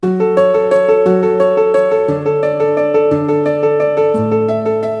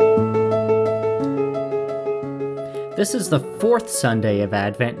This is the fourth Sunday of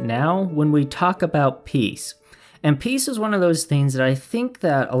Advent now when we talk about peace. And peace is one of those things that I think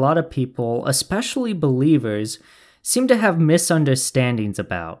that a lot of people, especially believers, seem to have misunderstandings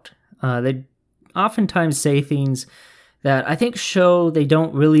about. They oftentimes say things that I think show they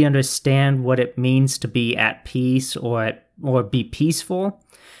don't really understand what it means to be at peace or be peaceful.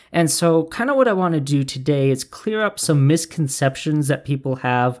 And so kind of what I want to do today is clear up some misconceptions that people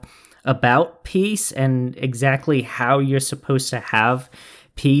have about peace and exactly how you're supposed to have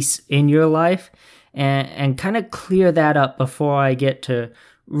peace in your life, and kind of clear that up before I get to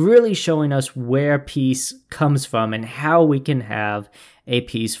really showing us where peace comes from and how we can have a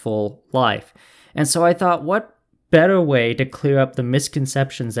peaceful life. And so I thought, what better way to clear up the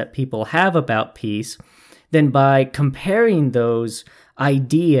misconceptions that people have about peace than by comparing those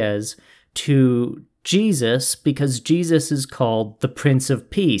ideas to Jesus, because Jesus is called the Prince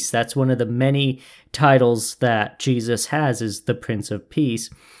of Peace. That's one of the many titles that Jesus has, is the Prince of Peace.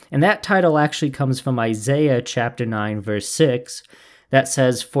 And that title actually comes from Isaiah chapter 9, verse 6, that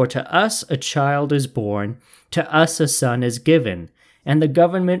says, "For to us a child is born, to us a son is given, and the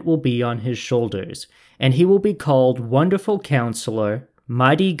government will be on his shoulders, and he will be called Wonderful Counselor,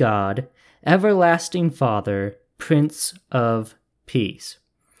 Mighty God, Everlasting Father, Prince of Peace."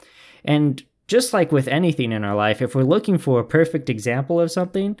 And just like with anything in our life, if we're looking for a perfect example of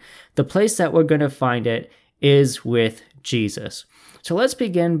something, the place that we're going to find it is with Jesus. So let's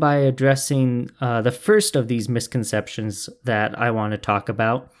begin by addressing the first of these misconceptions that I want to talk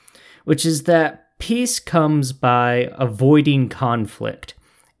about, which is that peace comes by avoiding conflict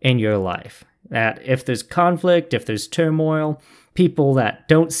in your life. That if there's conflict, if there's turmoil, people that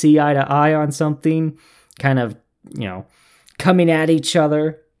don't see eye to eye on something, kind of, coming at each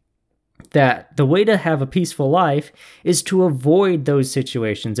other, that the way to have a peaceful life is to avoid those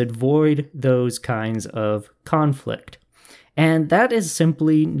situations, avoid those kinds of conflict. And that is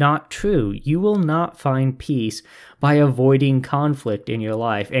simply not true. You will not find peace by avoiding conflict in your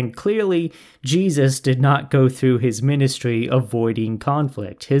life. And clearly, Jesus did not go through his ministry avoiding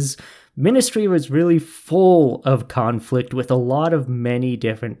conflict. His ministry was really full of conflict with many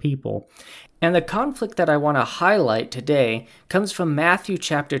different people. And the conflict that I want to highlight today comes from Matthew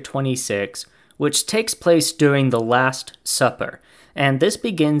chapter 26, which takes place during the Last Supper. And this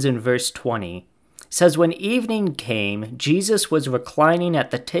begins in verse 20. It says, "When evening came, Jesus was reclining at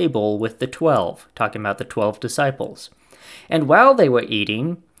the table with the 12, talking about the 12 disciples. And while they were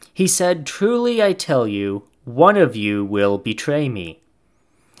eating, he said, 'Truly I tell you, one of you will betray me.'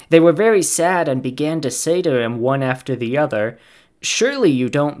 They were very sad and began to say to him one after the other, 'Surely you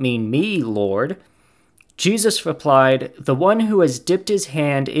don't mean me, Lord?' Jesus replied, 'The one who has dipped his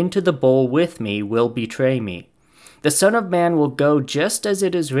hand into the bowl with me will betray me. The Son of Man will go just as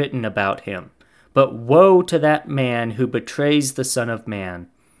it is written about him. But woe to that man who betrays the Son of Man.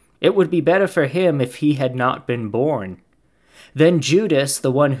 It would be better for him if he had not been born.' Then Judas,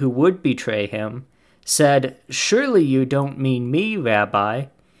 the one who would betray him, said, 'Surely you don't mean me, Rabbi?'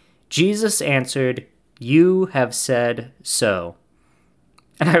 Jesus answered, 'You have said so.'"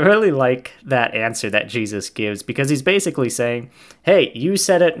 And I really like that answer that Jesus gives, because he's basically saying, hey, you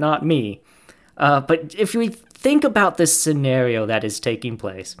said it, not me. But if we think about this scenario that is taking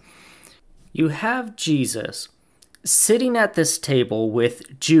place, you have Jesus sitting at this table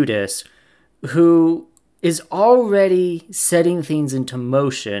with Judas, who is already setting things into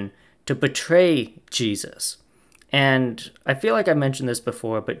motion to betray Jesus. And I feel like I mentioned this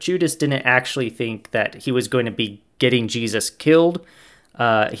before, but Judas didn't actually think that he was going to be getting Jesus killed.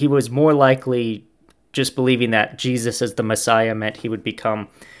 He was more likely just believing that Jesus as the Messiah meant he would become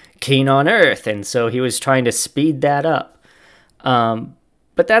king on earth, and so he was trying to speed that up.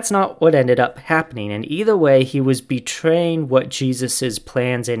 But that's not what ended up happening, and either way, he was betraying what Jesus's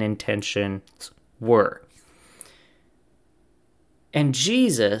plans and intentions were. And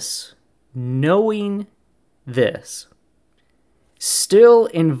Jesus, knowing this, still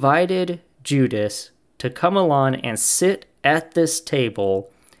invited Judas to come along and sit at this table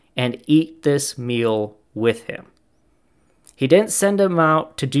and eat this meal with him. He didn't send him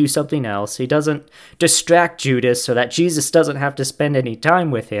out to do something else. He doesn't distract Judas so that Jesus doesn't have to spend any time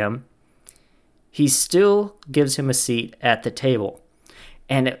with him. He still gives him a seat at the table.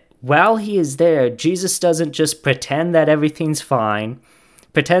 And while he is there, Jesus doesn't just pretend that everything's fine,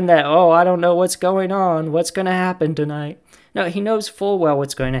 pretend that, I don't know what's going on, what's going to happen tonight. No, he knows full well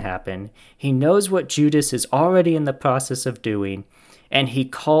what's going to happen. He knows what Judas is already in the process of doing, and he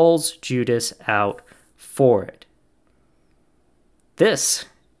calls Judas out for it. This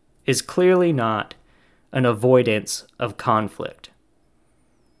is clearly not an avoidance of conflict.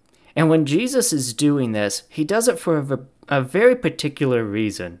 And when Jesus is doing this, he does it for a very particular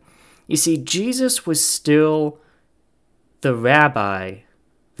reason. You see, Jesus was still the rabbi,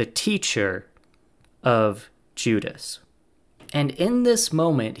 the teacher of Judas. And in this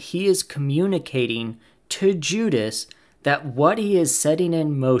moment, he is communicating to Judas that what he is setting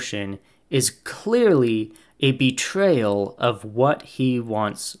in motion is clearly a betrayal of what he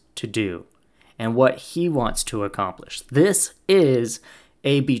wants to do and what he wants to accomplish. This is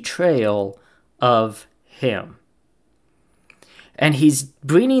a betrayal of him. And he's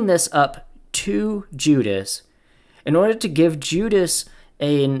bringing this up to Judas in order to give Judas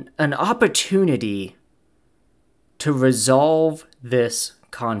an opportunity to resolve this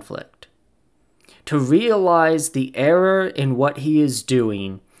conflict, to realize the error in what he is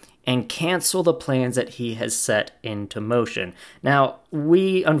doing and cancel the plans that he has set into motion. Now,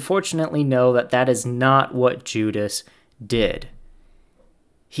 we unfortunately know that that is not what Judas did.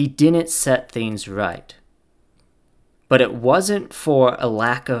 He didn't set things right. But it wasn't for a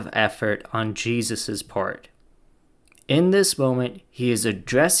lack of effort on Jesus' part. In this moment, he is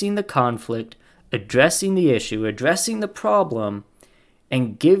addressing the conflict, addressing the issue, addressing the problem,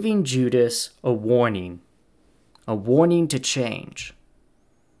 and giving Judas a warning to change.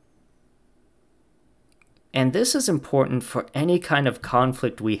 And this is important for any kind of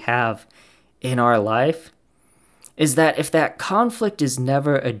conflict we have in our life, is that if that conflict is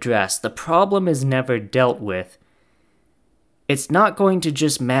never addressed, the problem is never dealt with, it's not going to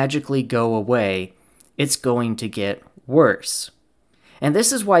just magically go away, it's going to get worse. And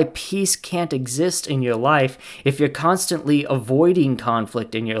this is why peace can't exist in your life if you're constantly avoiding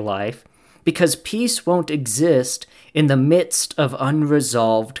conflict in your life, because peace won't exist in the midst of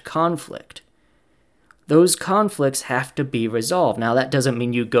unresolved conflict. Those conflicts have to be resolved. Now, that doesn't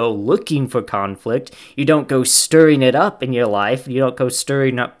mean you go looking for conflict. You don't go stirring it up in your life. You don't go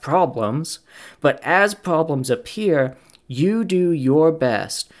stirring up problems. But as problems appear, you do your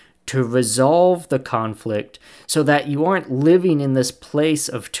best to resolve the conflict so that you aren't living in this place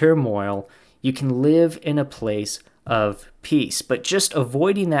of turmoil. You can live in a place of peace. But just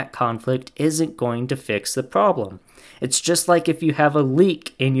avoiding that conflict isn't going to fix the problem. It's just like if you have a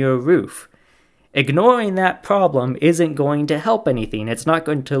leak in your roof. Ignoring that problem isn't going to help anything. It's not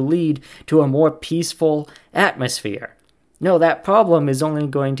going to lead to a more peaceful atmosphere. No, that problem is only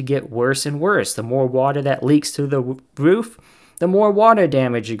going to get worse and worse. The more water that leaks through the roof, the more water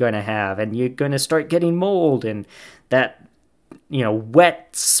damage you're going to have, and you're going to start getting mold and that, wet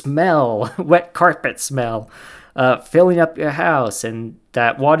smell, wet carpet smell, filling up your house, and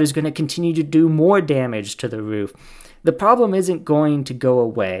that water is going to continue to do more damage to the roof. The problem isn't going to go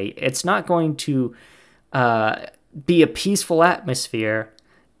away. It's not going to be a peaceful atmosphere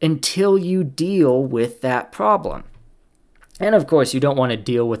until you deal with that problem. And of course, you don't want to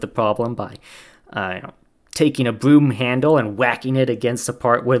deal with the problem by taking a broom handle and whacking it against the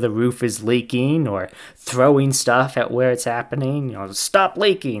part where the roof is leaking, or throwing stuff at where it's happening. Stop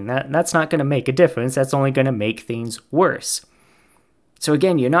leaking. That's not going to make a difference. That's only going to make things worse. So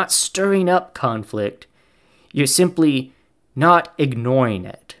again, you're not stirring up conflict. You're simply not ignoring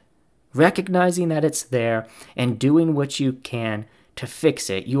it, recognizing that it's there and doing what you can to fix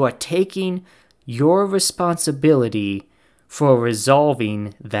it. You are taking your responsibility for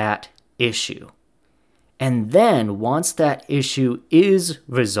resolving that issue. And then once that issue is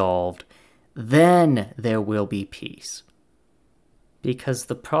resolved, then there will be peace, because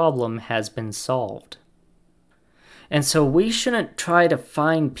the problem has been solved. And so we shouldn't try to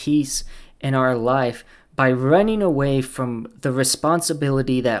find peace in our life by running away from the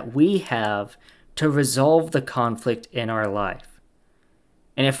responsibility that we have to resolve the conflict in our life.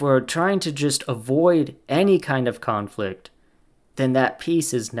 And if we're trying to just avoid any kind of conflict, then that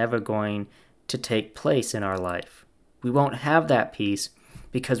peace is never going to take place in our life. We won't have that peace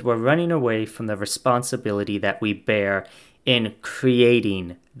because we're running away from the responsibility that we bear in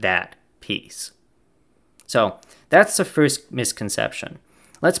creating that peace. So that's the first misconception.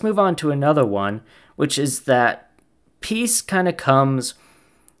 Let's move on to another one, which is that peace kind of comes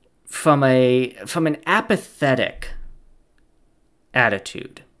from an apathetic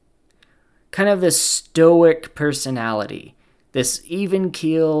attitude, kind of this stoic personality, this even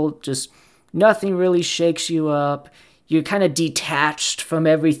keel, just nothing really shakes you up. You're kind of detached from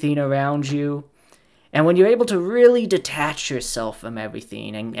everything around you. And when you're able to really detach yourself from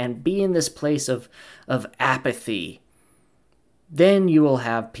everything and be in this place of apathy, then you will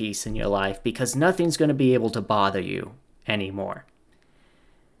have peace in your life because nothing's going to be able to bother you anymore.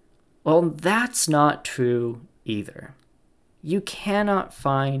 Well, that's not true either. You cannot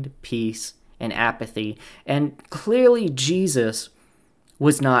find peace in apathy. And clearly Jesus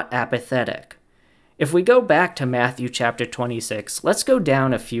was not apathetic. If we go back to Matthew chapter 26, let's go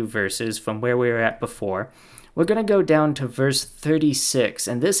down a few verses from where we were at before. We're going to go down to verse 36,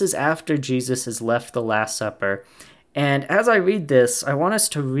 and this is after Jesus has left the Last Supper. And as I read this, I want us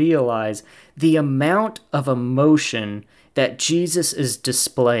to realize the amount of emotion that Jesus is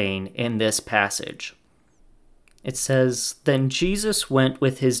displaying in this passage. It says, "Then Jesus went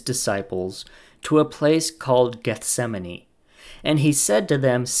with his disciples to a place called Gethsemane. And he said to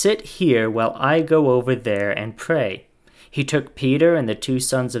them, 'Sit here while I go over there and pray.' He took Peter and the 2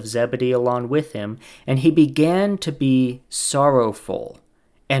 sons of Zebedee along with him, and he began to be sorrowful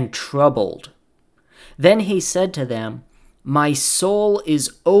and troubled. Then he said to them, 'My soul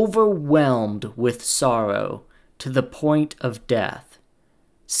is overwhelmed with sorrow to the point of death.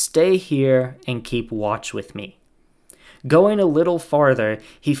 Stay here and keep watch with me.' Going a little farther,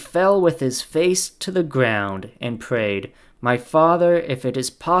 he fell with his face to the ground and prayed, 'My Father, if it is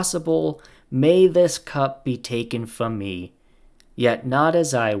possible, may this cup be taken from me, yet not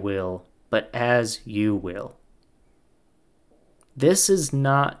as I will, but as you will.'" This is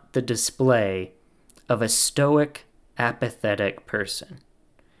not the display of a stoic, apathetic person.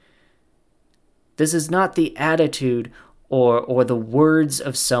 This is not the attitude or the words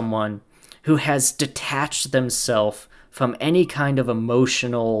of someone who has detached themselves from any kind of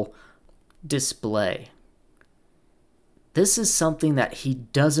emotional display. This is something that he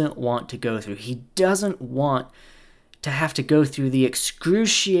doesn't want to go through. He doesn't want to have to go through the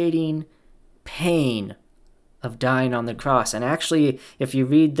excruciating pain of dying on the cross. And actually, if you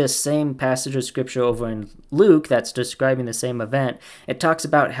read this same passage of scripture over in Luke that's describing the same event, it talks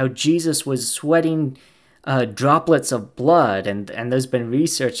about how Jesus was sweating droplets of blood, and there's been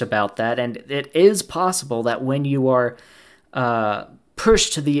research about that, and it is possible that when you are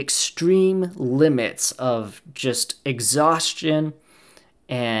pushed to the extreme limits of just exhaustion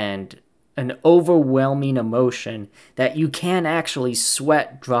and an overwhelming emotion, that you can actually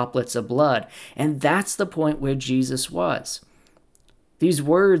sweat droplets of blood. And that's the point where Jesus was. These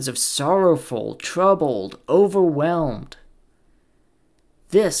words of sorrowful, troubled, overwhelmed.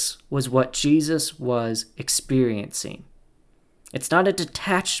 This was what Jesus was experiencing. It's not a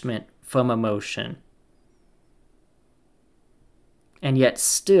detachment from emotion. And yet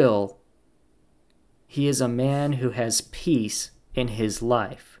still, he is a man who has peace in his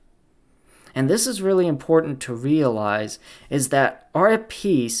life. And this is really important to realize, is that our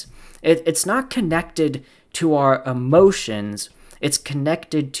peace, it's not connected to our emotions, it's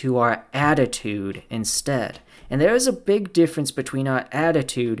connected to our attitude instead. And there is a big difference between our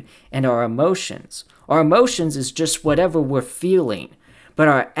attitude and our emotions. Our emotions is just whatever we're feeling, but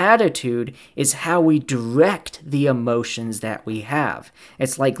our attitude is how we direct the emotions that we have.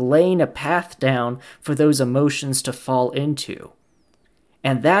 It's like laying a path down for those emotions to fall into.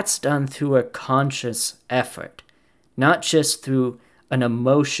 And that's done through a conscious effort, not just through an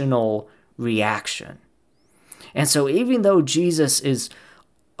emotional reaction. And so even though Jesus is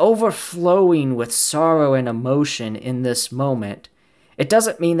overflowing with sorrow and emotion in this moment, it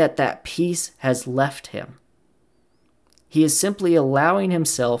doesn't mean that that peace has left him. He is simply allowing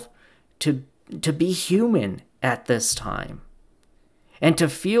himself to be human at this time and to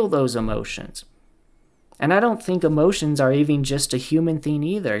feel those emotions. And I don't think emotions are even just a human thing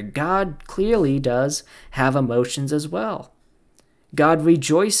either. God clearly does have emotions as well. God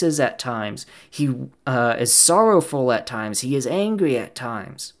rejoices at times. He is sorrowful at times. He is angry at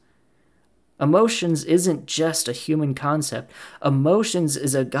times. Emotions isn't just a human concept. Emotions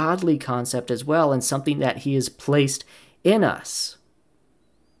is a godly concept as well, and something that he has placed in us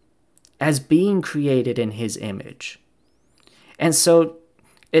as being created in his image. And so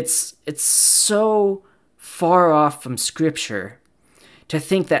it's so far off from Scripture to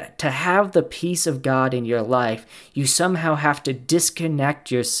think that to have the peace of God in your life, you somehow have to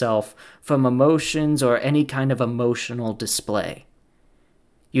disconnect yourself from emotions or any kind of emotional display.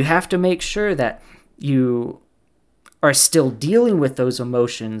 You have to make sure that you are still dealing with those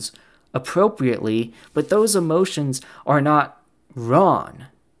emotions appropriately, but those emotions are not wrong.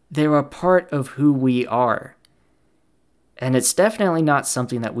 They're a part of who we are. And it's definitely not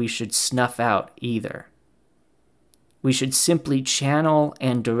something that we should snuff out either. We should simply channel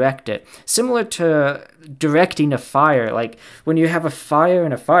and direct it. Similar to directing a fire. Like when you have a fire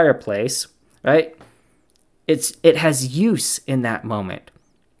in a fireplace, right? It has use in that moment.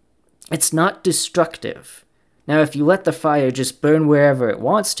 It's not destructive. Now, if you let the fire just burn wherever it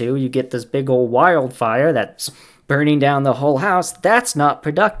wants to, you get this big old wildfire that's burning down the whole house. That's not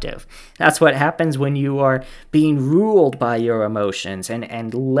productive. That's what happens when you are being ruled by your emotions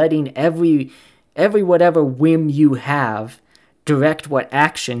and letting every whatever whim you have direct what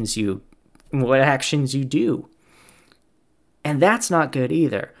actions you do. And that's not good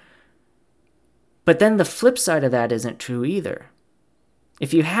either. But then the flip side of that isn't true either.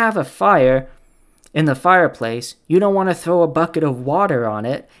 If you have a fire in the fireplace, you don't want to throw a bucket of water on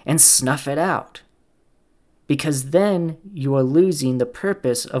it and snuff it out, because then you are losing the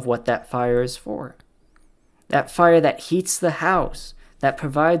purpose of what that fire is for. That fire that heats the house, that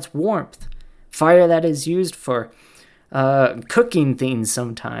provides warmth, fire that is used for cooking things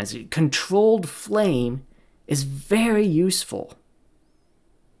sometimes. Controlled flame is very useful.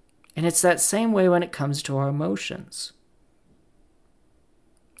 And it's that same way when it comes to our emotions.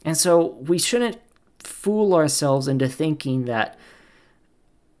 And so we shouldn't fool ourselves into thinking that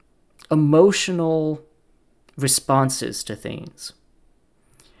emotional responses to things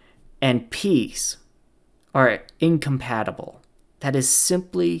and peace are incompatible. That is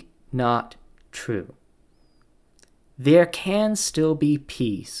simply not true. There can still be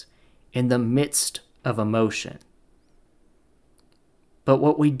peace in the midst of emotion. But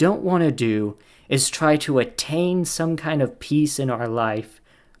what we don't want to do is try to attain some kind of peace in our life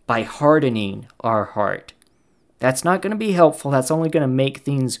by hardening our heart. That's not going to be helpful. That's only going to make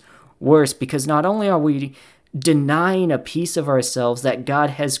things worse, because not only are we denying a piece of ourselves that God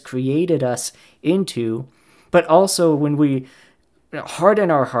has created us into, but also when we harden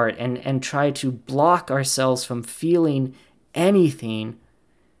our heart and try to block ourselves from feeling anything,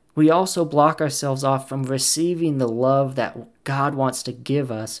 we also block ourselves off from receiving the love that God wants to give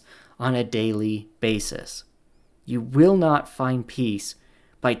us on a daily basis. You will not find peace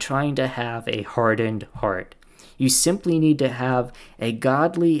by trying to have a hardened heart. You simply need to have a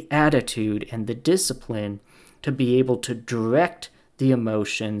godly attitude and the discipline to be able to direct the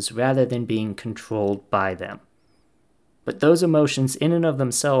emotions rather than being controlled by them. But those emotions in and of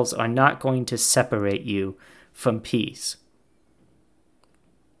themselves are not going to separate you from peace.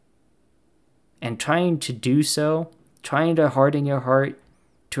 And trying to do so, trying to harden your heart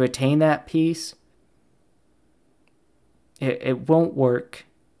to attain that peace, it won't work.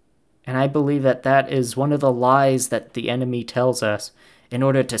 And I believe that that is one of the lies that the enemy tells us in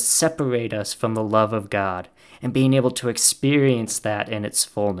order to separate us from the love of God and being able to experience that in its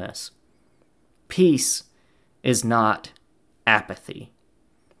fullness. Peace is not apathy.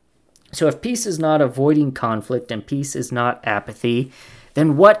 So if peace is not avoiding conflict and peace is not apathy,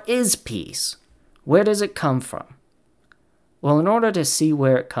 then what is peace? Where does it come from? Well, in order to see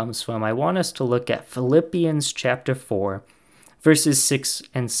where it comes from, I want us to look at Philippians chapter 4, verses 6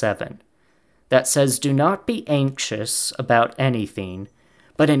 and 7. That says, "Do not be anxious about anything,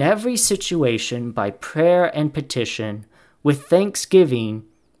 but in every situation, by prayer and petition, with thanksgiving,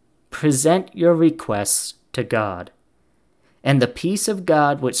 present your requests to God. And the peace of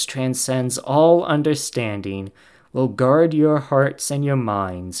God, which transcends all understanding, will guard your hearts and your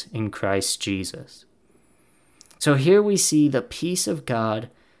minds in Christ Jesus." So here we see the peace of God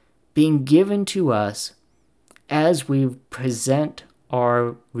being given to us as we present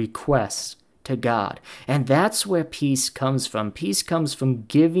our requests to God. And that's where peace comes from. Peace comes from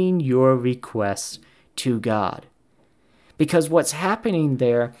giving your requests to God. Because what's happening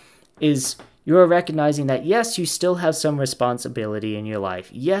there is you're recognizing that, yes, you still have some responsibility in your life.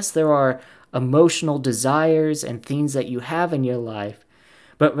 Yes, there are emotional desires and things that you have in your life.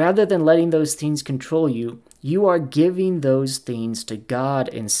 But rather than letting those things control you, you are giving those things to God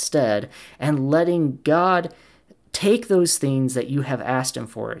instead and letting God take those things that you have asked him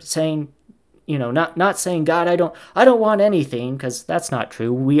for, saying, not saying, "God, I don't want anything," because that's not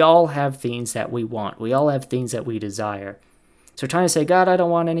true. We all have things that we want. We all have things that we desire. So trying to say, "God, I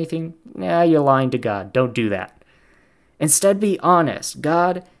don't want anything," you're lying to God. Don't do that. Instead, be honest.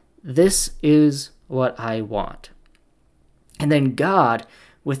 "God, this is what I want." And then God,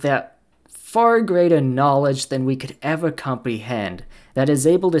 with that far greater knowledge than we could ever comprehend, that is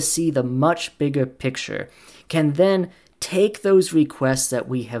able to see the much bigger picture, can then take those requests that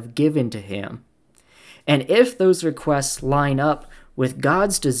we have given to him. And if those requests line up with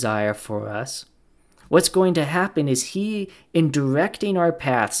God's desire for us, what's going to happen is he, in directing our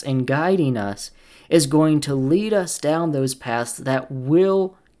paths and guiding us, is going to lead us down those paths that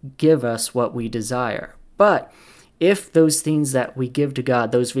will give us what we desire. But if those things that we give to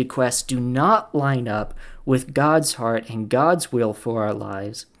God, those requests, do not line up with God's heart and God's will for our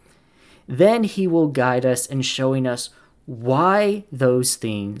lives, then he will guide us in showing us why those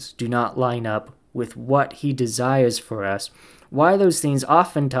things do not line up with what he desires for us, why those things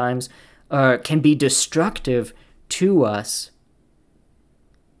oftentimes can be destructive to us,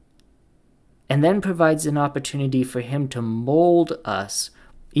 and then provides an opportunity for him to mold us,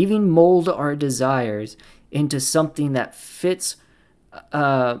 even mold our desires into something that fits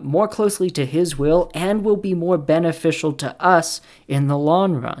more closely to his will and will be more beneficial to us in the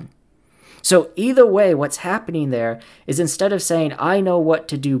long run. So either way, what's happening there is instead of saying, I know what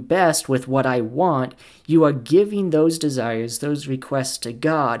to do best with what I want, you are giving those desires, those requests to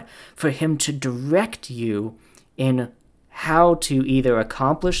God for him to direct you in how to either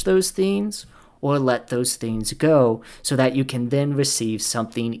accomplish those things or let those things go so that you can then receive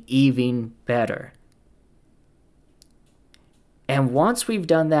something even better. And once we've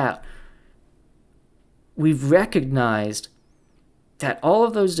done that, we've recognized that all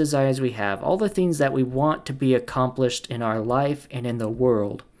of those desires we have, all the things that we want to be accomplished in our life and in the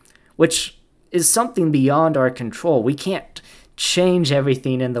world, which is something beyond our control. We can't change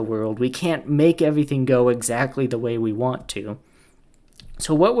everything in the world. We can't make everything go exactly the way we want to.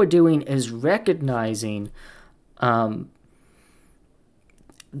 So what we're doing is recognizing that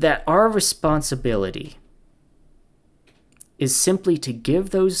our responsibility is simply to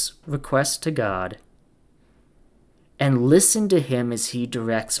give those requests to God and listen to him as he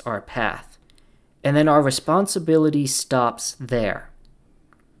directs our path. And then our responsibility stops there.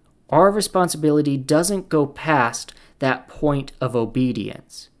 Our responsibility doesn't go past that point of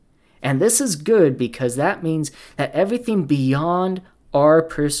obedience. And this is good because that means that everything beyond our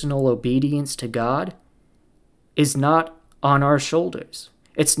personal obedience to God is not on our shoulders.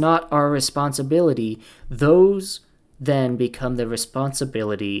 It's not our responsibility. Those then become the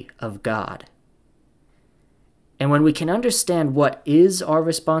responsibility of God. And when we can understand what is our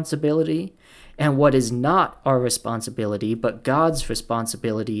responsibility and what is not our responsibility, but God's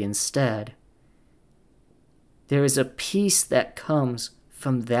responsibility instead, there is a peace that comes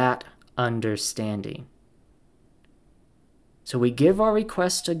from that understanding. So we give our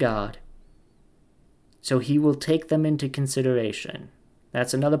requests to God, so he will take them into consideration.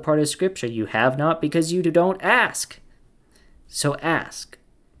 That's another part of Scripture. You have not because you don't ask. So ask.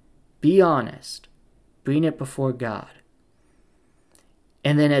 Be honest. Bring it before God.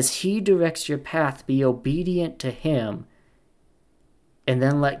 And then as he directs your path, be obedient to him, and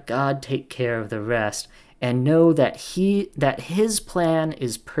then let God take care of the rest, and know that his plan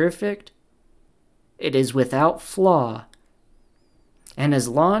is perfect, it is without flaw, and as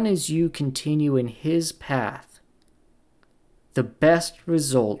long as you continue in his path, the best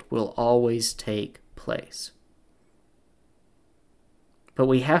result will always take place. But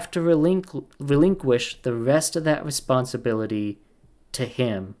we have to relinquish the rest of that responsibility to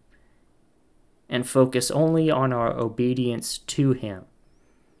him and focus only on our obedience to him.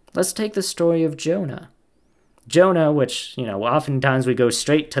 Let's take the story of Jonah. Jonah, which, oftentimes we go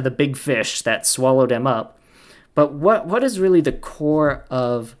straight to the big fish that swallowed him up. But what is really the core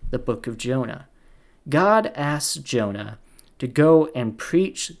of the book of Jonah? God asks Jonah to go and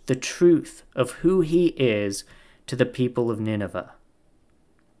preach the truth of who he is to the people of Nineveh.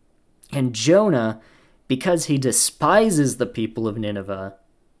 And Jonah, because he despises the people of Nineveh,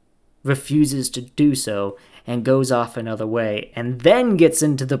 refuses to do so and goes off another way, and then gets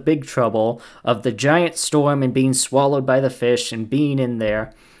into the big trouble of the giant storm and being swallowed by the fish and being in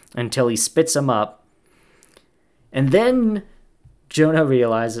there until he spits them up. And then Jonah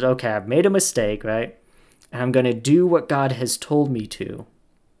realizes, okay, I've made a mistake, right? And I'm going to do what God has told me to.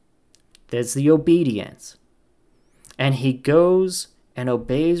 There's the obedience. And he goes and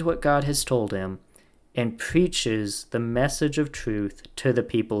obeys what God has told him and preaches the message of truth to the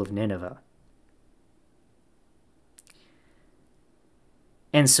people of Nineveh.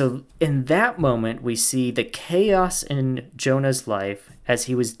 And so in that moment, we see the chaos in Jonah's life as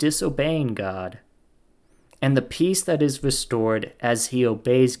he was disobeying God, and the peace that is restored as he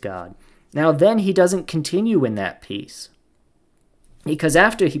obeys God. Now then he doesn't continue in that peace, because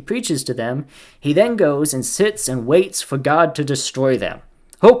after he preaches to them, he then goes and sits and waits for God to destroy them,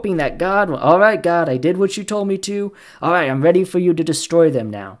 hoping that God, all right, God, I did what you told me to. All right, I'm ready for you to destroy them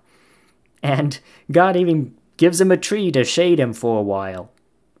now. And God even gives him a tree to shade him for a while.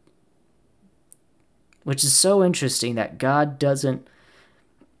 Which is so interesting that God didn't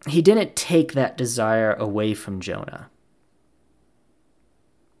take that desire away from Jonah.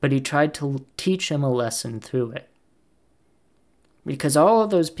 But he tried to teach him a lesson through it. Because all of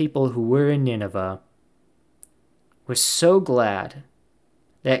those people who were in Nineveh were so glad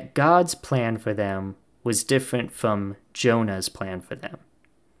that God's plan for them was different from Jonah's plan for them.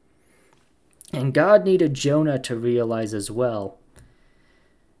 And God needed Jonah to realize as well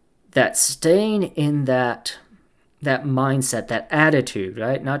that staying in that mindset, that attitude,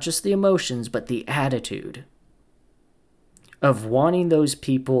 right? Not just the emotions, but the attitude of wanting those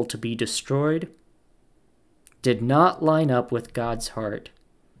people to be destroyed did not line up with God's heart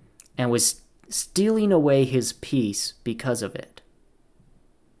and was stealing away his peace because of it.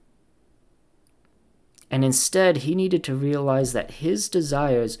 And instead, he needed to realize that his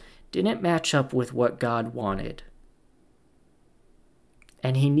desires didn't match up with what God wanted.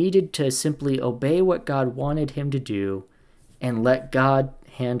 And he needed to simply obey what God wanted him to do and let God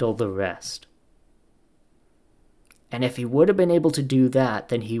handle the rest. And if he would have been able to do that,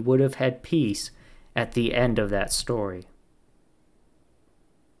 then he would have had peace at the end of that story.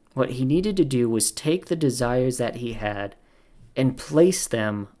 What he needed to do was take the desires that he had and place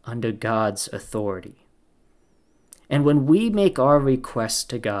them under God's authority. And when we make our requests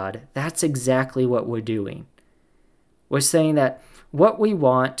to God, that's exactly what we're doing. We're saying that what we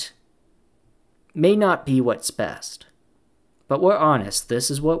want may not be what's best, but we're honest.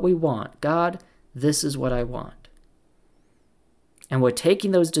 This is what we want. God, this is what I want. And we're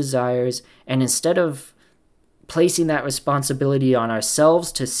taking those desires, and instead of placing that responsibility on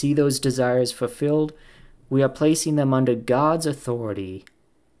ourselves to see those desires fulfilled, we are placing them under God's authority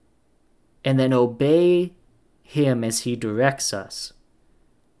and then obey Him as He directs us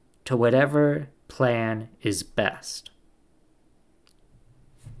to whatever plan is best.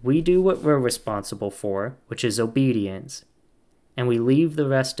 We do what we're responsible for, which is obedience, and we leave the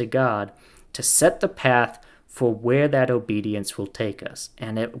rest to God to set the path for where that obedience will take us.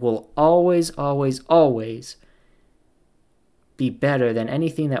 And it will always, always, always be better than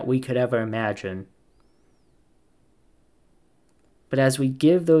anything that we could ever imagine. But as we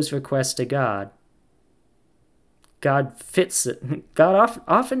give those requests to God, God fits it. God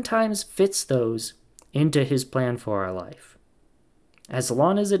oftentimes fits those into His plan for our life. As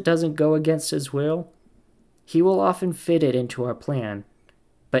long as it doesn't go against His will, He will often fit it into our plan,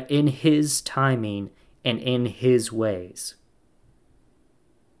 but in His timing and in His ways.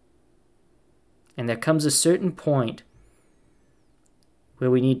 And there comes a certain point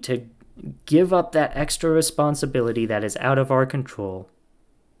where we need to give up that extra responsibility that is out of our control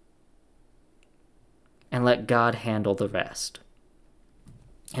and let God handle the rest.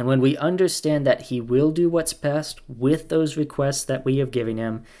 And when we understand that He will do what's best with those requests that we have given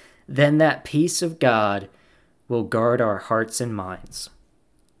Him, then that peace of God will guard our hearts and minds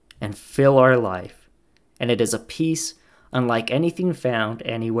and fill our life. And it is a peace unlike anything found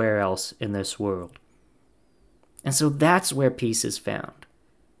anywhere else in this world. And so that's where peace is found.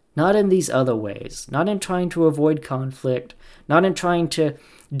 Not in these other ways, not in trying to avoid conflict, not in trying to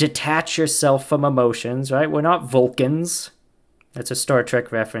detach yourself from emotions, right? We're not Vulcans. That's a Star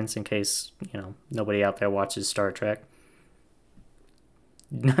Trek reference in case, nobody out there watches Star Trek.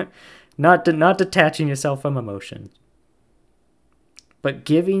 Not detaching yourself from emotions, but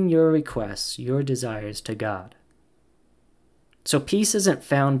giving your requests, your desires to God. So peace isn't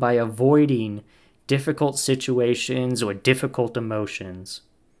found by avoiding difficult situations or difficult emotions,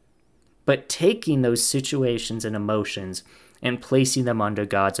 but taking those situations and emotions and placing them under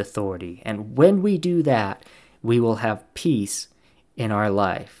God's authority. And when we do that, we will have peace in our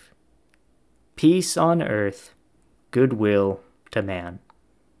life. Peace on earth, goodwill to man.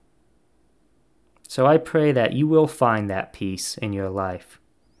 So I pray that you will find that peace in your life.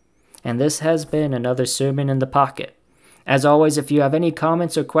 And this has been another Sermon in the Pocket. As always, if you have any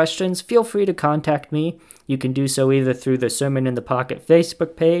comments or questions, feel free to contact me. You can do so either through the Sermon in the Pocket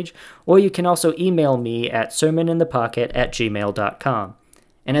Facebook page, or you can also email me at sermoninthepocket@gmail.com.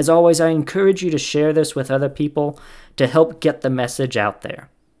 And as always, I encourage you to share this with other people to help get the message out there.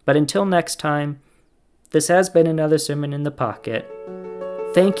 But until next time, this has been another Sermon in the Pocket.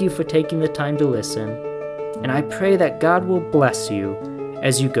 Thank you for taking the time to listen, and I pray that God will bless you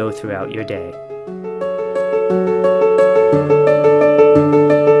as you go throughout your day.